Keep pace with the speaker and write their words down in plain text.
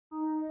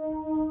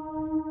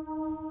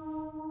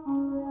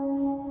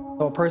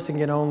A person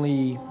can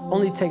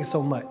only take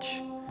so much.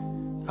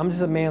 I'm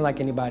just a man like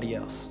anybody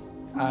else.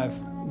 I've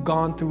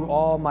gone through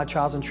all my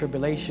trials and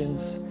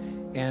tribulations,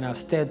 and I've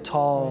stood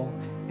tall,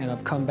 and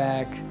I've come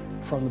back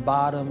from the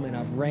bottom, and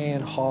I've ran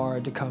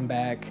hard to come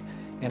back,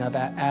 and I've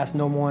asked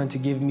no one to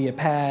give me a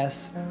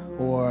pass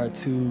or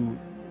to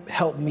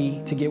help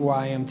me to get where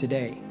I am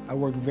today. I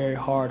worked very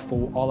hard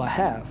for all I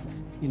have.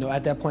 You know,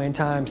 at that point in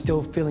time,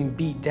 still feeling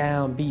beat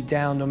down,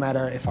 no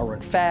matter if I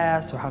run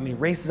fast or how many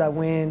races I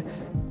win.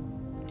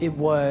 It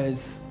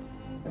was,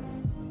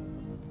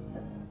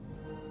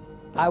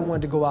 I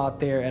wanted to go out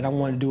there and I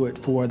wanted to do it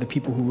for the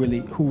people who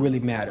really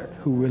mattered,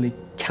 who really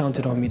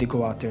counted on me to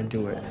go out there and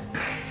do it.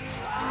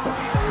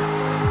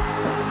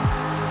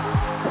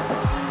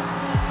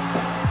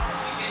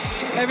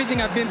 Everything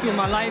I've been through in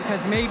my life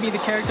has made me the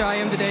character I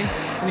am today,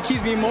 and it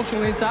keeps me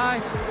emotional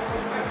inside.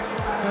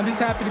 And I'm just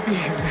happy to be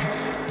here.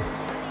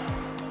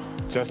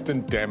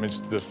 Justin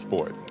damaged the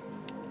sport.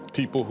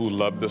 People who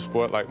love the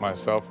sport, like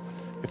myself,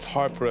 it's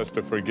hard for us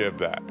to forgive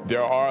that.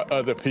 There are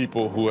other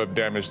people who have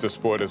damaged the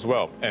sport as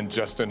well, and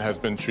Justin has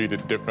been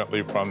treated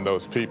differently from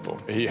those people.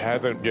 He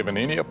hasn't given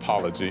any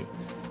apology,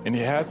 and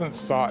he hasn't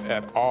sought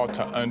at all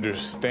to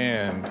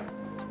understand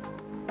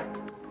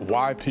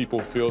why people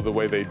feel the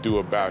way they do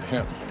about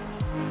him.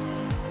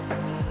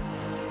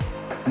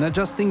 När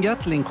Justin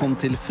Gatlin kom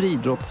till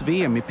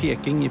friidrotts-VM i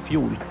Peking i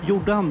fjol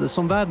gjorde han det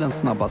som världens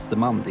snabbaste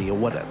man det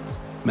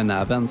året. Men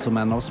även som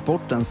en av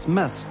sportens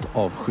mest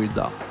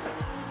avskydda.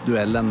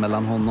 Duellen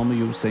mellan honom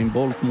och Usain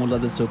Bolt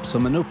målades upp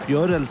som en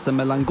uppgörelse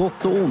mellan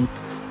gott och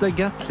ont, där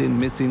Gatlin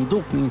med sin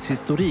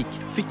dopningshistorik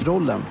fick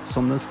rollen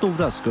som den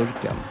stora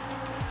skurken.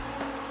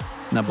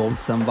 När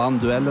Bolt sen vann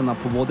duellerna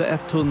på både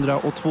 100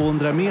 och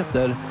 200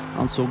 meter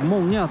ansåg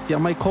många att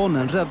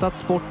jamaikanen räddat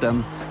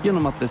sporten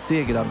genom att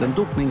besegra den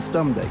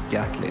dopningsdömde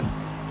Gatlin.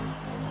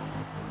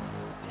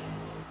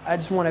 I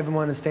just want everyone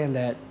to understand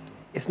that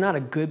it's not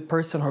a good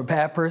person or a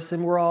bad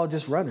person. We're all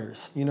just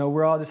runners. You know,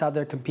 we're all just out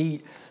there to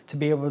compete to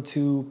be able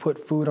to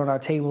put food on our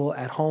table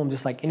at home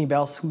just like anybody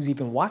else who's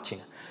even watching.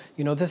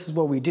 You know, this is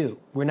what we do.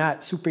 We're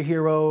not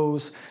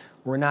superheroes.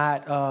 We're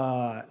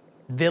not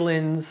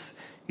villains.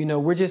 You know,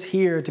 we're just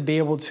here to be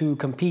able to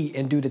compete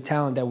and do the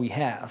talent that we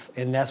have.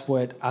 And that's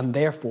what I'm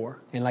there for.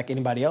 And like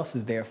anybody else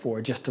is there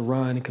for, just to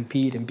run and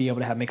compete and be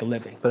able to make a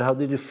living. But how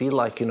did you feel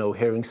like, you know,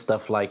 hearing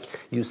stuff like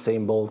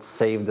Usain Bolt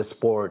saved the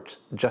sport,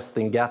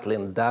 Justin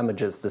Gatlin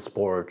damages the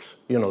sport,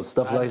 you know,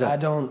 stuff like that? I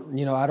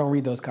don't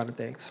read those kind of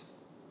things.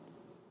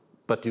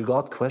 But you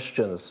got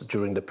questions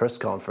during the press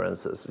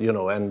conferences, you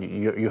know, and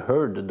you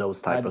heard those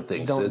type of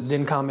things.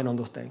 Didn't comment on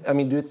those things. I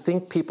mean, do you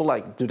think people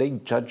do they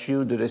judge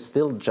you? Do they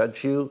still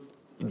judge you?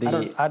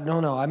 I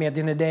don't know. I mean, at the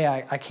end of the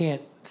day, I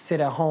can't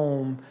sit at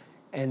home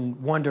and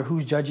wonder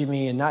who's judging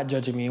me and not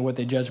judging me and what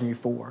they judge me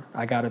for.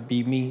 I got to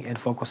be me and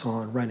focus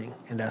on running,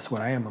 and that's what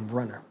I am. I'm a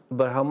runner.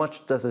 But how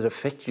much does it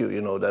affect you,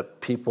 you know,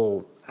 that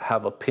people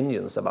have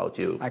opinions about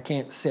you? I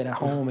can't sit at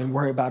home and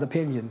worry about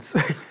opinions,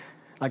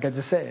 like I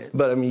just said.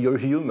 But, I mean, you're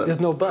human. There's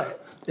no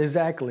but.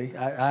 Exactly.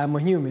 I'm a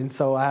human,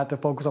 so I have to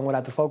focus on what I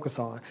have to focus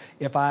on.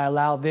 If I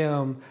allow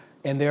them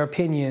and their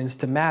opinions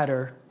to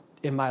matter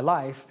in my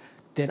life,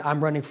 then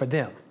I'm running for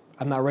them.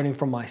 I'm not running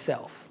for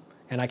myself.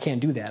 And I can't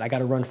do that. I got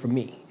to run for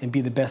me and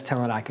be the best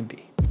talent I can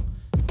be.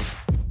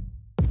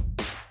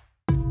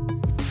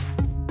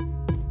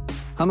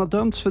 Han har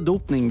dömts för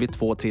dopning vid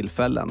 2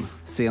 tillfällen.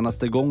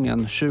 Senaste gången,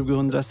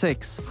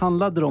 2006,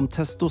 handlade det om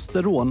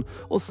testosteron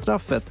och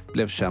straffet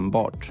blev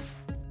kännbart.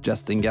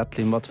 Justin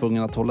Gatlin var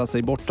tvungen att hålla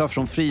sig borta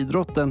från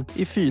friidrotten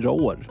i 4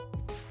 år.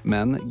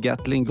 Men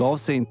Gatlin gav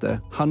sig inte.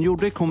 Han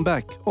gjorde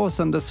comeback och har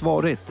sedan dess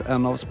varit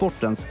en av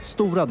sportens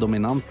stora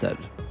dominanter.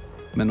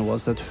 Men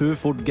oavsett hur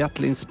fort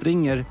Gatlin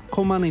springer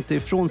kommer han inte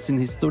ifrån sin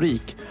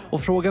historik,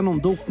 och frågan om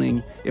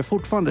dopning är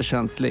fortfarande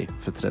känslig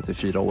för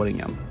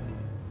 34-åringen.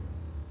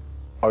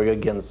 Are you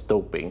against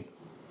doping?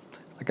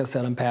 Like I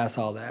said, I'm past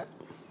all that.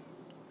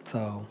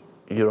 So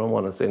you don't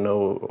want to say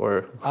no,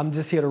 or? I'm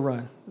just here to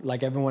run,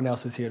 like everyone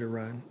else is here to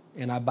run.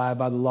 And I abide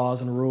by the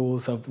laws and the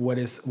rules of what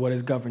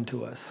is governed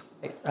to us.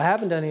 I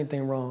haven't done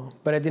anything wrong,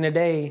 but at the end of the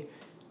day,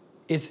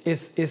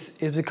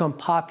 it's become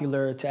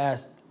popular to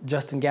ask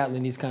Justin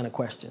Gatlin these kind of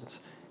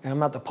questions. And I'm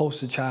not the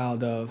poster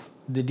child of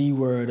the D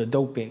word or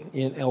doping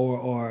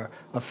or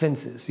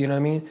offenses, you know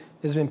what I mean?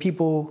 There's been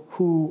people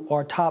who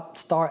are top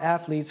star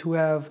athletes who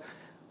have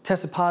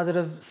tested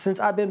positive since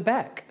I've been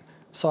back.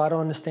 So I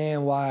don't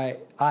understand why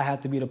I have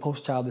to be the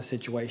poster child of the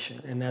situation.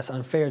 And that's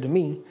unfair to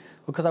me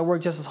because I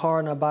work just as hard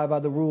and I abide by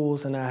the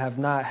rules, and I have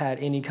not had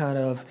any kind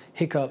of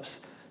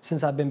hiccups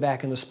since I've been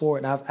back in the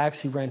sport. And I've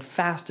actually ran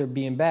faster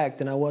being back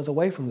than I was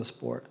away from the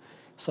sport.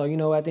 So, you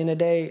know, at the end of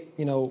the day,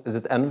 you know... Is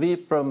it envy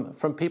from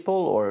people,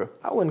 or...?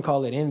 I wouldn't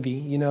call it envy.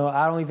 You know,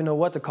 I don't even know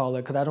what to call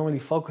it because I don't really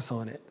focus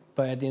on it.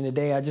 But at the end of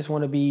the day, I just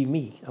want to be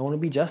me. I want to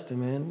be Justin,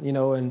 man. You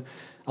know, and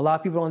a lot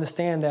of people don't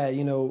understand that,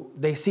 you know,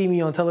 they see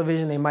me on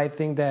television, they might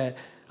think that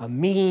I'm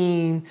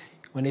mean,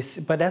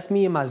 but that's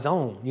me in my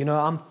zone. You know,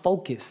 I'm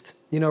focused,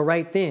 you know,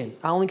 right then.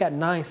 I only got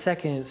 9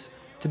 seconds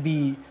to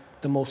be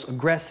the most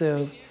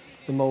aggressive,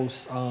 the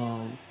most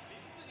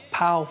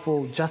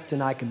powerful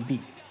Justin I can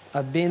be.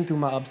 I've been through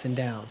my ups and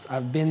downs.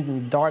 I've been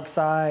in the dark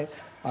side.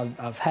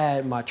 I've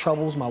had my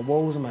troubles, my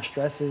woes, and my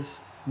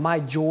stresses. My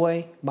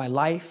joy, my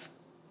life,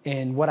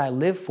 and what I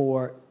live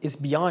for is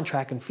beyond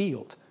track and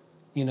field,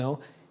 you know?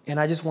 And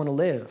I just want to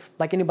live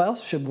like anybody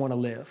else should want to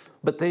live.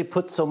 But they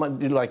put so much,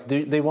 like,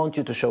 they want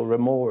you to show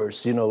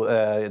remorse, you know,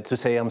 to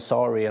say I'm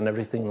sorry and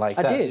everything like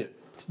that. I did.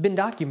 It's been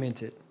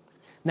documented.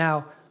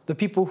 Now, the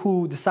people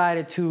who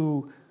decided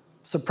to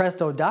suppress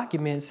those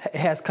documents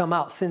has come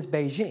out since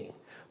Beijing.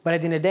 But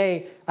at the end of the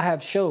day,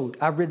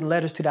 I've written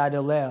letters to the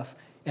ILF,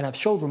 and I've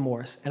showed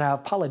remorse, and I've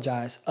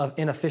apologized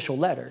in official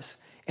letters.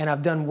 And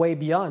I've done way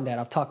beyond that.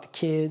 I've talked to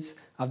kids.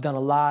 I've done a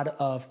lot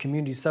of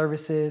community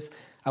services.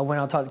 I went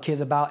out and talked to kids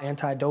about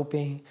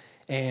anti-doping,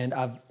 and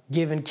I've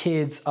given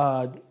kids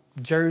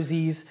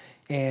jerseys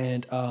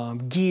and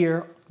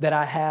gear that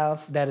I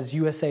have that is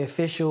USA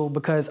official,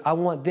 because I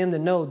want them to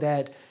know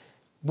that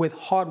with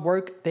hard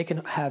work, they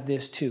can have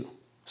this too.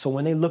 So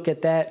when they look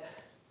at that,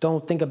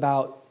 don't think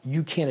about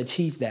you can't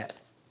achieve that,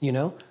 you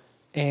know?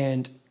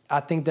 And I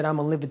think that I'm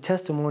a living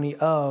testimony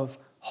of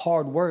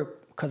hard work,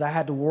 because I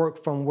had to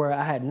work from where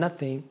I had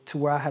nothing to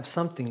where I have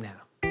something now.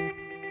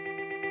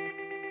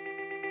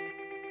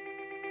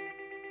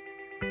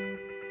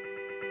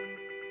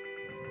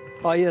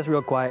 Oh yeah, it's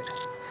real quiet.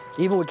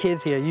 Even with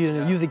kids here,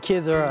 usually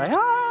kids are like,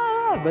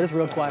 ah, but it's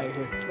real quiet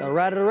here. Gotta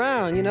ride it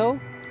around, you know?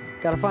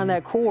 Gotta find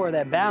that core,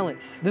 that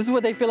balance. This is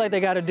what they feel like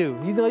they gotta do.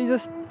 You know, you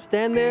just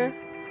stand there,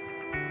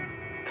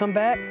 come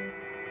back,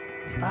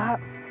 stop,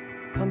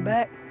 come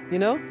back, you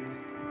know?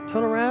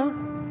 Turn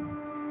around.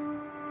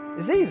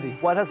 It's easy.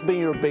 What has been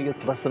your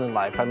biggest lesson in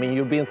life? I mean,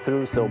 you've been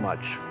through so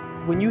much.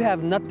 When you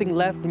have nothing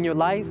left in your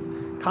life,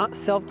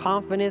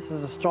 self-confidence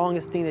is the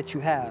strongest thing that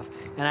you have.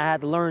 And I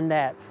had to learn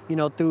that, you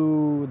know,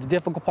 through the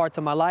difficult parts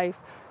of my life,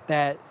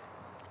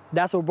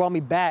 that's what brought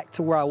me back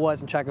to where I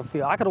was in track and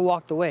field. I could have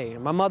walked away.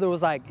 My mother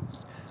was like,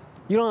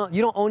 you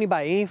don't owe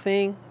anybody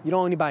anything. You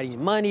don't owe anybody any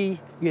money.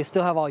 You can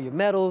still have all your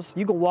medals.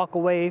 You can walk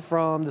away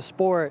from the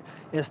sport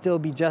and still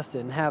be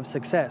Justin and have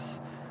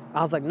success.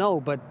 I was like, no,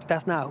 but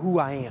that's not who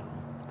I am.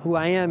 Who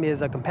I am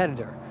is a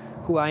competitor.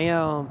 Who I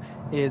am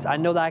is I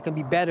know that I can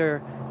be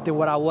better than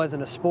what I was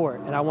in the sport,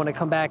 and I want to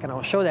come back and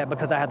I'll show that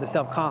because I have the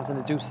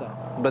self-confidence to do so.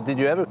 But did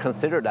you ever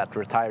consider that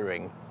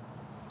retiring?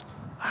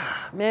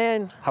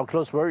 Man. How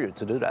close were you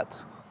to do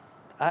that?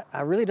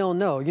 I really don't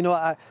know. You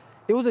know,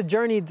 it was a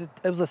journey,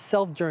 it was a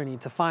self-journey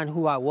to find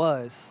who I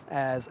was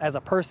as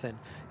a person.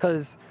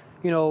 Because,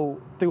 you know,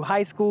 through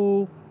high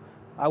school,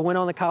 I went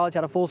on to college,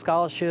 had a full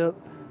scholarship.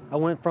 I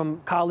went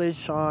from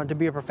college to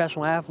be a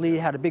professional athlete,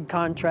 had a big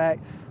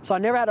contract. So I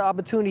never had an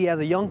opportunity as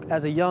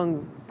a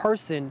young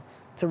person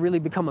to really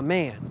become a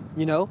man,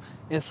 you know?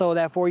 And so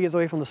that 4 years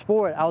away from the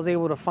sport, I was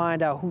able to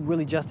find out who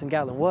really Justin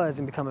Gatlin was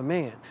and become a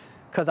man.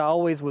 Because I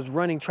always was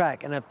running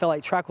track, and I felt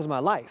like track was my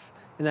life.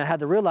 And I had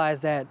to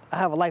realize that I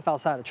have a life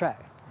outside of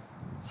track.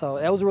 So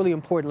that was a really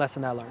important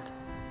lesson I learned.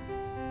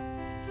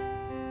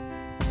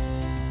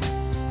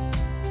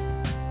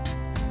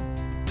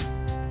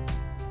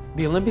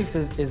 The Olympics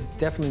is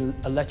definitely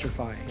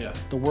electrifying. Yeah.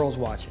 The world's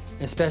watching,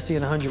 especially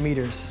in 100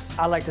 meters.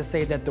 I like to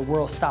say that the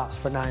world stops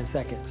for 9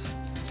 seconds.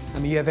 I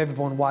mean, you have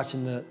everyone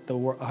watching the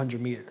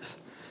 100 meters.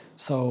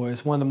 So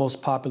it's one of the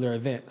most popular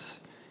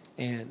events.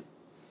 And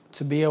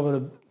to be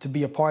able to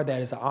be a part of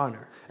that is an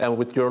honor. And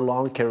with your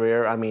long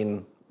career, I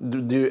mean,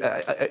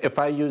 if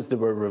I use the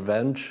word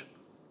revenge,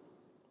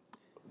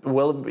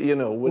 well, you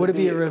know, would it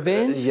be a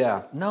revenge?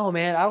 Yeah. No,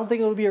 man, I don't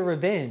think it would be a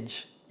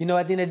revenge. You know,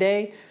 at the end of the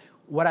day,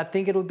 what I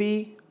think it'll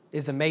be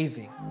is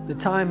amazing. The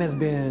time has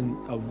been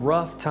a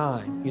rough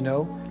time, you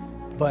know,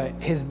 but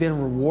it's been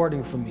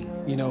rewarding for me.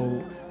 You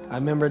know, I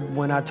remember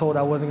when I told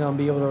I wasn't gonna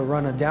be able to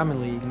run a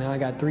Diamond League, now I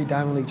got 3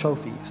 Diamond League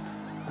trophies.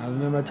 I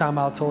remember a time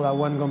I was told I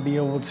wasn't gonna be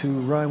able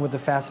to run with the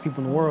fastest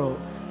people in the world.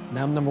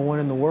 Now I'm #1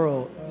 in the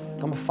world.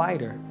 I'm a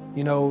fighter.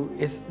 You know,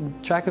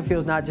 track and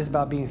field is not just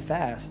about being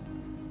fast.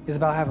 It's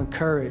about having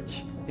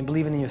courage and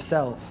believing in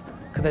yourself.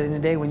 Because at the end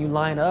of the day, when you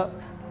line up,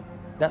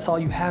 that's all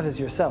you have is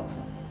yourself.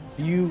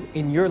 You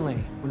in your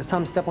lane. When it's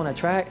time to step on that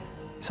track,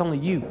 it's only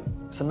you.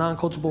 It's a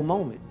non-coachable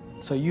moment.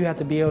 So you have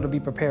to be able to be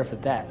prepared for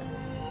that.